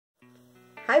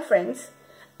Hi friends,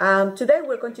 today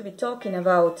we're going to be talking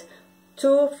about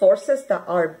two forces that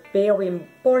are very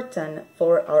important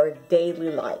for our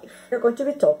daily life. We're going to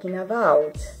be talking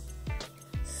about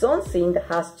something that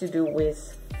has to do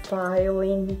with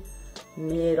filing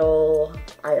metal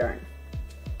iron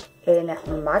and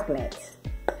magnets.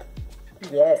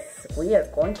 Yes, we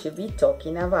are going to be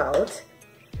talking about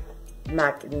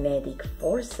magnetic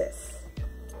forces.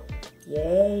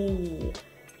 Yay!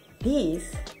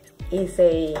 This is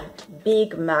a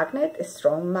big magnet, a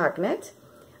strong magnet.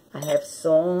 I have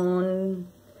some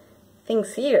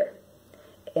things here,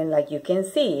 and like you can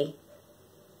see,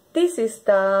 this is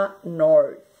the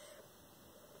north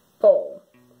pole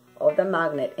of the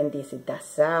magnet and this is the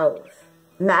south.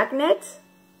 Magnets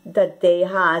that they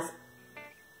has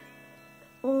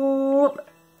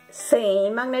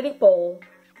same magnetic pole,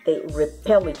 they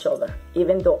repel each other,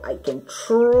 even though I can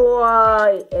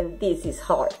try and this is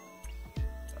hard.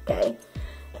 Okay,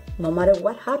 no matter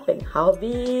what happened, how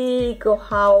big or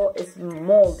how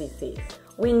small this is,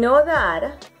 we know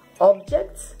that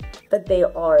objects that they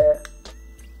are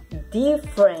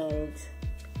different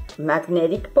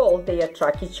magnetic poles, they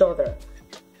attract each other.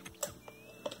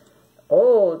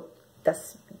 Oh,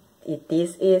 this is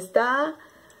the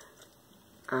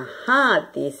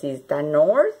this is the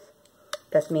north.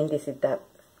 That means this is the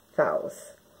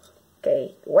south.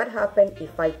 Okay, what happens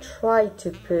if I try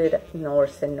to put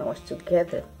north and north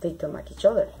together? They don't match each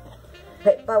other.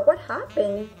 Okay, but what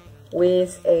happens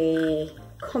with a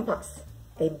compass,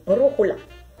 a brújula?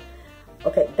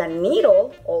 Okay, the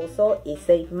needle also is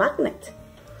a magnet.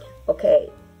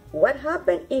 Okay, what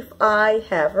happens if I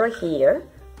have right here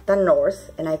the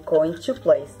north and I'm going to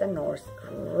place the north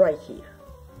right here?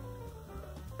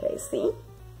 Okay, see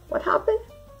what happened?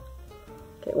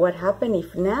 Okay, what happened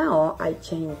if now I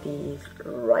change this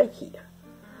right here?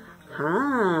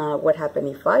 What happened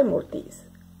if I move this?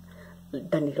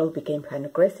 The needle became kind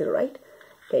of crazy, right?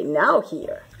 Okay, now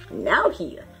here, now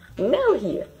here, now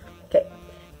here. Okay,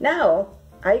 now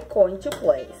I'm going to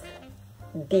place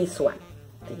this one.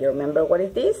 Do you remember what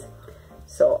it is?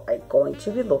 So I'm going to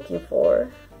be looking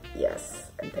for, yes,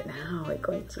 and then now I'm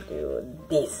going to do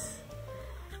this.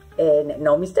 And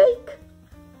no mistake,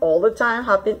 all the time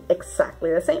happen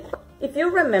exactly the same. If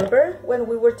you remember when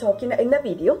we were talking in the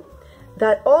video,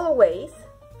 that always,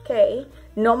 okay,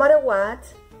 no matter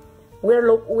what,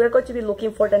 we're going to be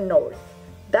looking for the north.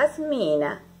 That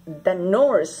means the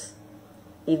north,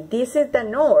 if this is the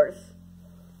north,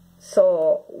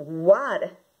 so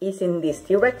what is in this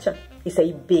direction? It's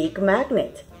a big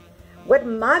magnet. What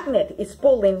magnet is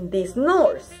pulling this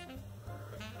north?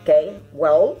 Okay,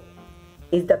 well,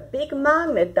 it's the big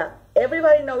magnet that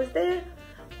everybody knows there,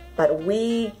 but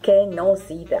we cannot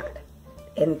see that.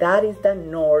 And that is the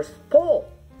North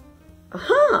Pole.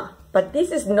 But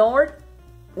this is north,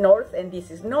 and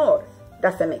this is north.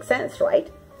 Doesn't make sense,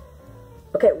 right?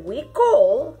 Okay, we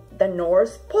call the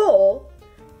North Pole,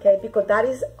 okay, because that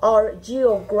is our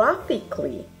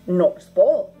geographically North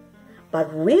Pole. But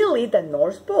really the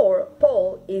North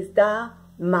Pole is the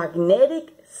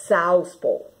magnetic South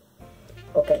Pole.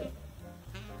 Okay.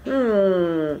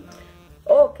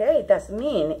 Okay, that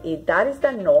means if that is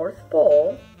the North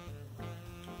Pole,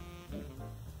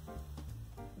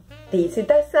 this is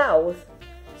the South,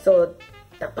 so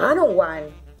the bottom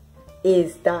one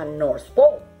is the North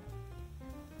Pole.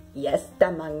 Yes,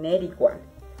 the magnetic one.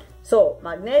 So,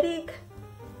 magnetic,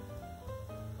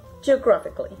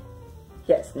 geographically.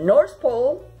 Yes, North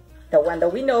Pole, the one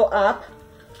that we know up,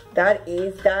 that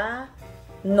is the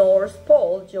North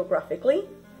Pole geographically.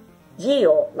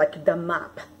 Geo, like the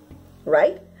map,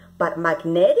 right? But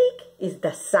magnetic is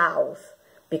the south,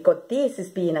 because this is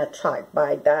being attracted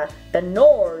by the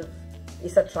north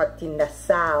is attracting the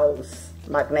south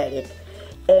magnetic,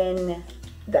 and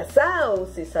the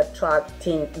south is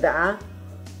attracting the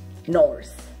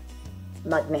north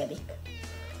magnetic.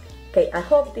 Okay, I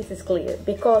hope this is clear,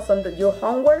 because on your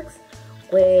homeworks,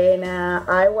 when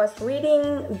I was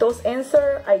reading those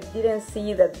answers, I didn't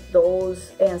see that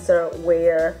those answers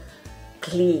were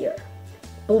clear.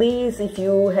 Please, if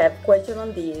you have questions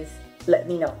on this, let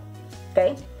me know.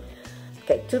 Okay,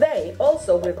 today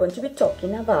also we're going to be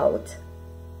talking about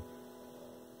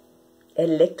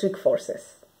electric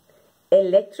forces.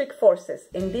 In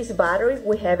this battery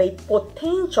we have a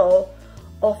potential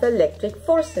of electric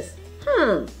forces.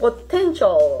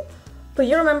 Potential. Do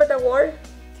you remember the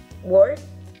word?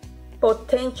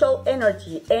 Potential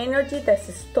energy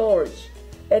that's stored,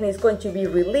 and it's going to be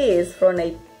released from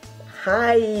a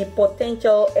high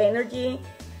potential energy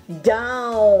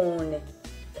down.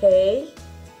 Okay,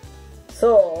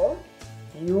 so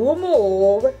you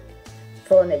move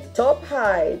from a top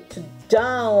height to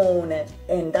down,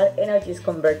 and that energy is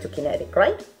converted to kinetic,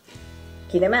 right?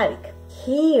 Kinematic.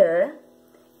 Here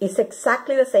is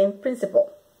exactly the same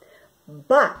principle,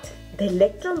 but the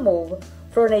electron moves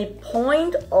from a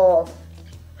point of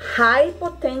high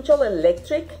potential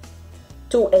electric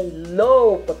to a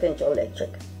low potential electric.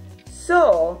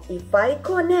 So if I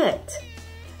connect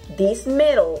this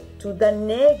metal to the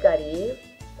negative,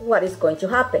 what is going to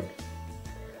happen?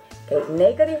 Okay,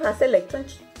 negative has electron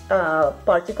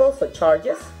particles or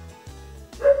charges,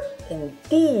 and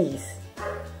these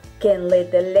can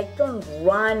let the electron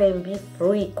run and be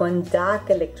free, conduct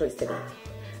electricity.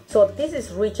 So this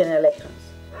is rich in electrons.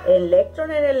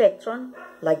 Electron and electron,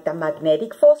 like the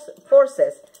magnetic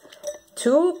forces,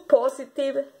 two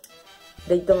positive,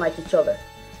 they don't like each other.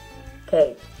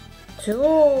 Okay,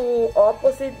 two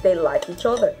opposite, they like each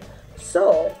other.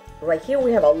 So right here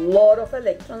we have a lot of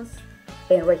electrons,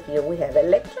 and right here we have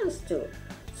electrons too.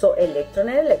 So electron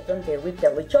and electron, they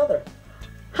repel each other.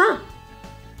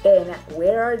 And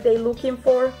where are they looking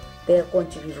for? They're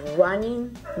going to be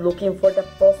running, looking for the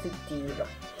positive.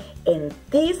 And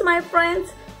this, my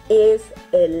friends, is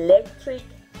electric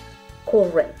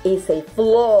current. It's a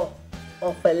flow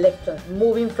of electrons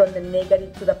moving from the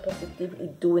negative to the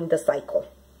positive during the cycle.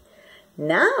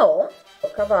 Now,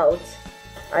 talk about,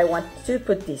 I want to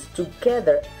put this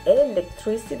together,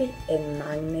 electricity and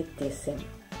magnetism.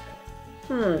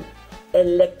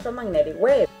 Electromagnetic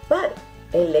wave. But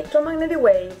electromagnetic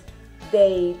waves,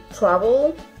 they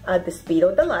travel at the speed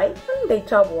of the light, and they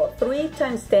travel 3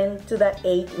 times 10 to the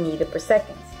 8 meters per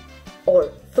second.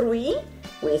 Or 3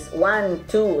 with 1,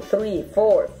 2, 3,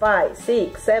 4, 5,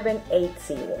 6, 7, 8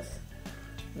 zeros.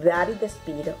 That is the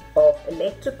speed of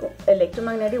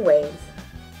electromagnetic waves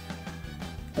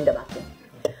in the vacuum.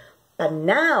 But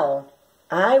now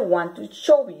I want to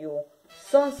show you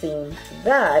something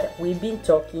that we've been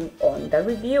talking on the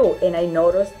review, and I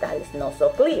noticed that it's not so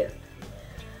clear.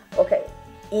 Okay,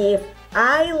 if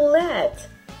I let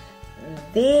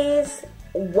this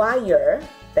wire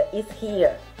that is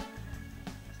here,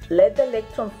 let the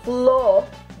electron flow,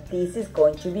 this is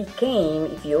going to become,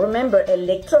 if you remember,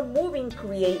 electron moving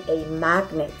create a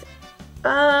magnet.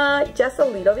 Just a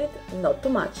little bit, not too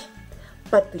much.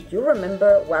 But do you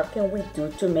remember what can we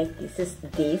do to make this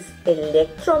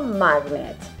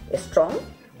electromagnet strong?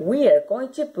 We are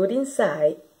going to put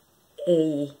inside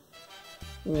a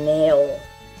nail,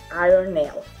 iron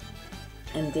nail.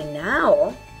 And then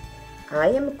now I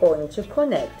am going to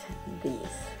connect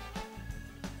this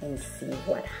and see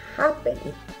what happens.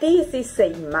 If this is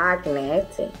a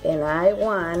magnet, and I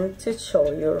want to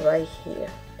show you right here.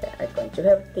 Okay, I'm going to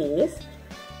have this,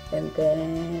 and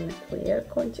then we are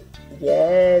going to,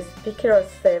 yes, picture of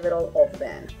several of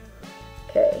them.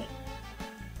 Okay,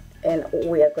 and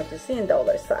we are going to see on the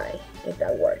other side if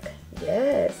that works.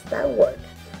 Yes, that works.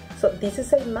 So this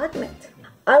is a magnet.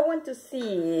 I want to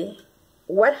see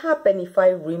what happens if I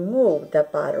remove the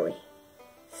battery.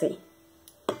 See.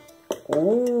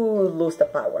 Ooh, lose the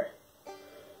power.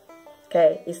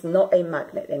 Okay, it's not a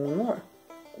magnet anymore.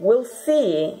 We'll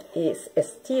see it's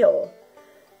still.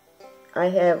 I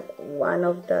have one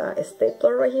of the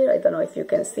stapler right here. I don't know if you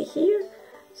can see here.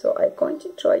 So I'm going to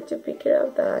try to figure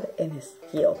out that, and it's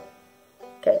still.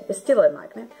 Okay, it's still a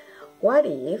magnet. What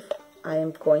if I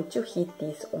am going to hit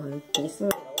this on this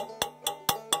metal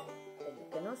that you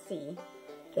cannot see,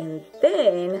 and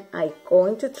then I'm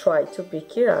going to try to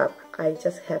pick it up. I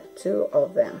just have 2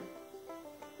 of them.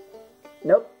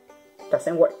 Nope,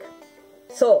 doesn't work.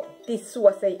 So this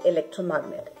was an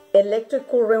electromagnet. Electric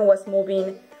current was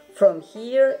moving from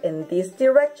here in this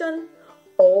direction.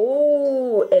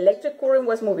 Oh, electric current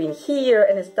was moving here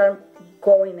and start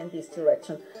going in this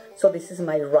direction. So this is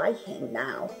my right hand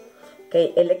now.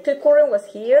 Okay, electric current was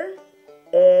here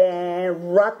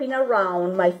and wrapping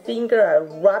around, my finger are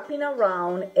wrapping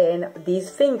around, and this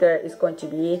finger is going to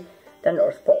be the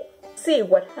North Pole. See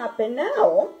what happened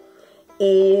now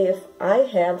if I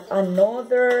have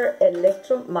another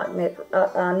electromagnet,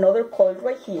 another coil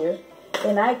right here,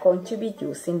 and I'm going to be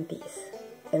using this,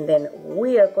 and then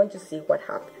we are going to see what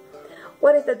happened.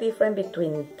 What is the difference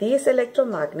between this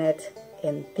electromagnet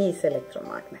and this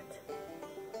electromagnet?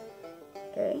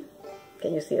 Okay,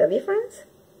 can you see the difference?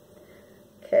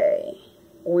 Okay,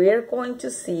 we're going to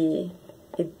see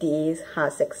if this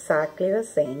has exactly the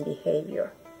same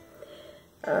behavior.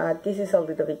 This is a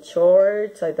little bit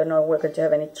short, so I don't know if we're going to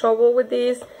have any trouble with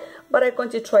this, but I'm going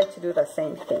to try to do the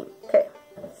same thing. Okay,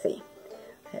 let's see.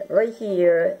 I have right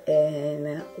here,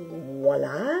 and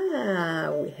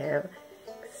voila, we have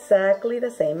exactly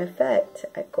the same effect.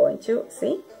 I'm going to,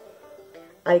 see?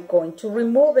 I'm going to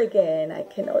remove again. I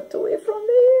cannot do it from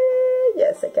there.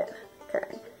 Yes, I can.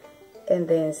 Okay. and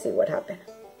then see what happened.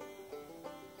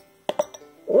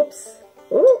 Oops.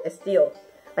 Ooh, still.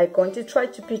 I'm going to try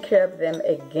to pick up them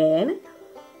again.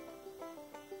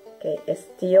 Okay,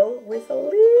 still with a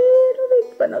little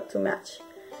bit, but not too much.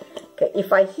 Okay,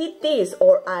 if I hit this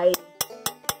or I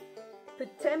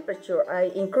put temperature,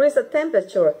 I increase the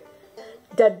temperature,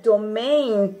 the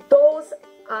domain, those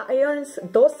ions,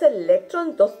 those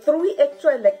electrons, those 3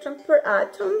 extra electrons per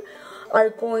atom are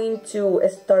going to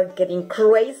start getting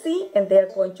crazy, and they're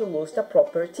going to lose the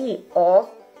property of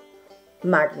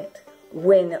magnet.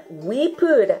 When we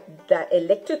put the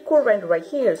electric current right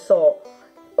here, so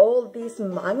all these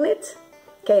magnets,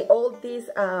 okay, all these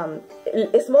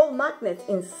small magnets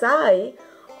inside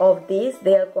of this,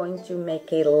 they are going to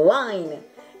make a line,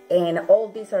 and all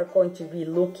these are going to be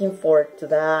looking for to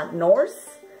the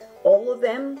north, all of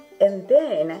them, and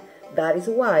then that is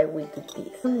why we do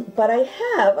this. But I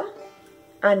have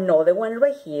another one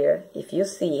right here. If you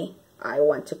see, I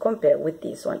want to compare with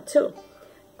this one too.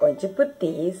 Going to put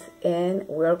these, and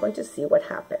we're going to see what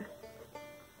happened.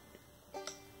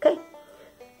 Okay,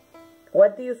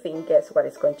 what do you think? Guess what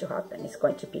is going to happen? It's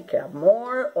going to pick up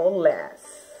more or less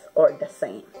or the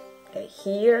same. Okay,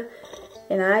 here,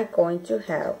 and I'm going to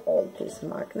have all these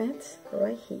magnets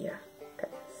right here. Okay,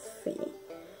 see.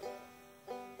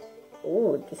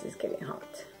 Ooh, this is getting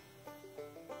hot.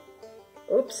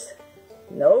 Oops.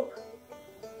 Nope.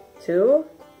 2.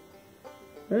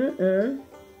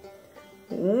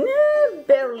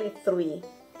 Barely 3.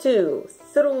 2,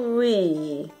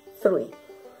 3, 3.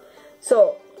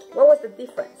 So, what was the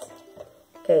difference?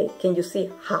 Okay, can you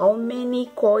see how many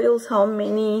coils, how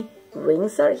many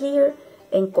rings are here?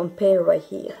 And compare right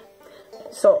here.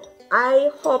 So, I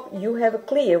hope you have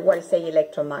clear what is an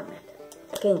electromagnet.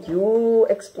 Can you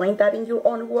explain that in your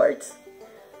own words?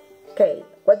 Okay,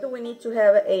 what do we need to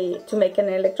have to make an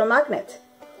electromagnet?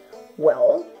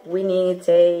 Well, we need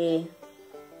a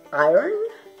iron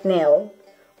nail,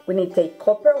 we need a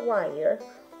copper wire,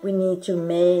 we need to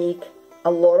make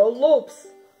a lot of loops,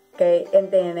 okay,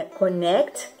 and then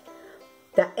connect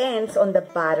the ends on the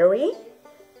battery,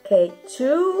 okay,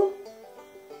 to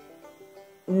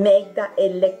make the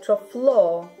electron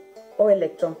flow or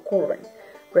electron current.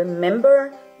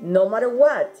 Remember, no matter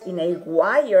what, in a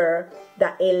wire,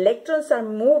 the electrons are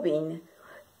moving,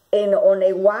 and on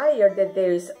a wire that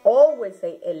there is always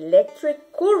an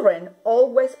electric current,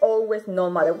 always, no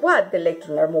matter what, the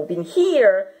electrons are moving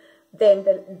here, then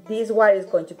this wire is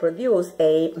going to produce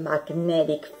a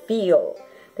magnetic field.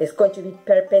 There's going to be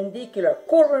perpendicular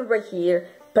current right here,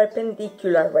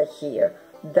 perpendicular right here,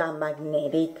 the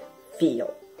magnetic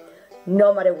field.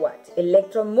 No matter what,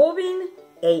 electron moving,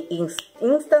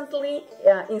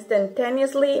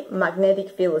 instantaneously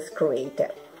magnetic field is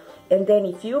created. And then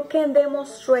if you can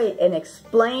demonstrate and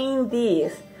explain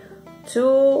this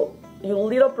to your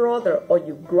little brother or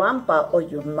your grandpa or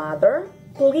your mother,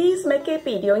 please make a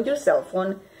video on your cell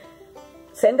phone,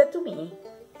 send it to me,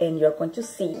 and you're going to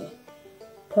see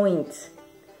points.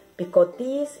 Because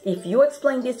this, if you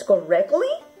explain this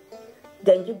correctly,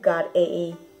 then you got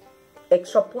a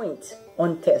extra point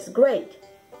on test grade.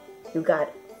 You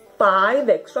got 5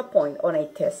 extra points on a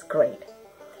test grade.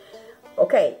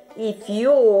 Okay, if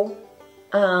you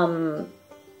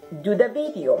do the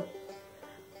video,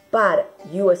 but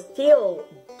you still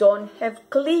don't have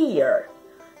clear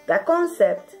the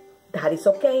concept, that is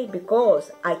okay,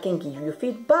 because I can give you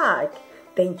feedback,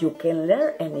 then you can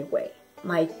learn anyway.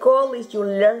 My goal is your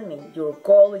learning, your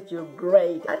goal is your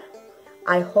grade.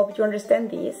 I hope you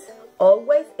understand this.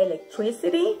 Always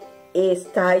electricity is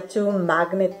tied to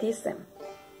magnetism.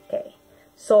 Okay,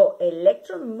 so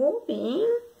electron moving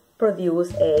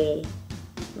produce a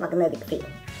magnetic field.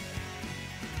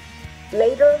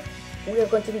 Later, we are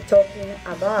going to be talking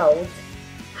about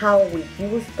how we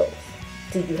use those.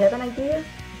 Do you have an idea?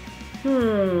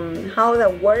 How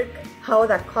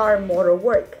the car motor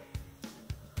work?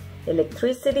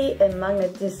 Electricity and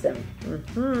magnetism.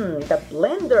 The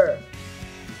blender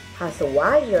has a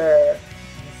wire,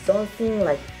 something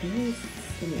like this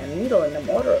in the middle in the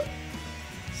motor.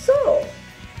 So,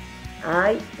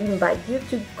 I invite you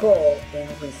to go and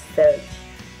research,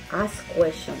 ask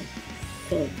questions,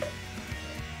 think.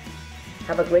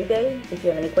 Have a great day. If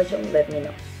you have any questions, let me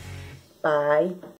know. Bye.